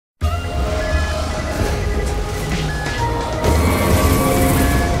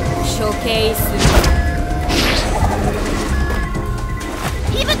定する。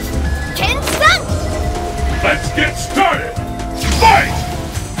異物検知さん。 Let's get started! Fight!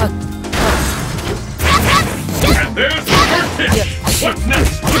 And there's the first hit! What's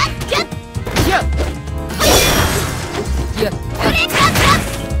next?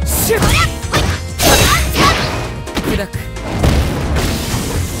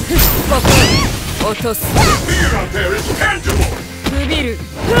 The fear out there is tangible!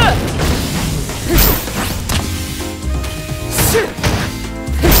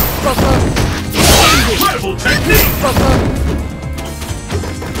 Incredible technique!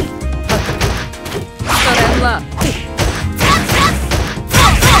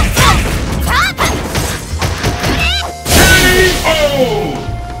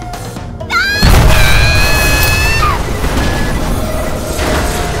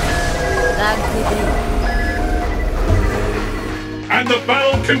 And the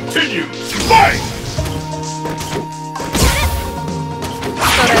battle continues! Fight!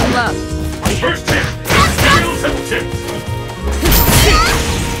 First hit! Scales and tips!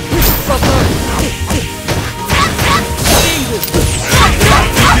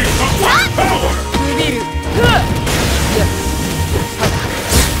 Power!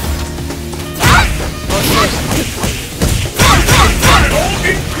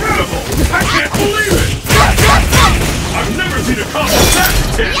 Incredible! I can't believe it! I've never seen a combo that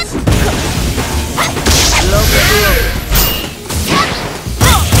intense!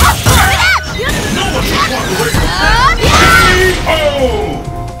 No one can walk away from that! KO!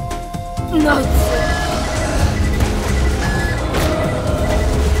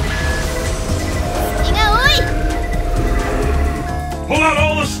 Pull out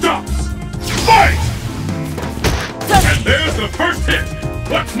all the stops! Fight! And there's the first hit!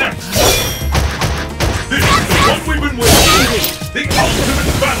 What's next? This is the one we've been waiting! The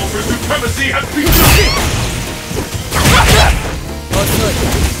ultimate battle for supremacy has begun!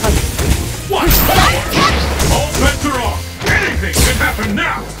 What power! All bets are off! Anything can happen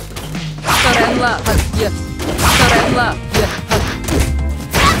now!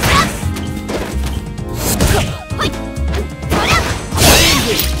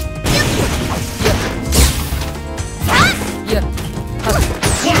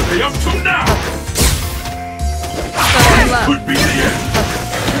 What are they up to now? Could be the end.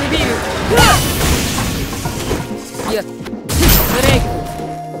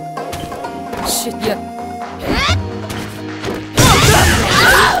 Shit, yeah.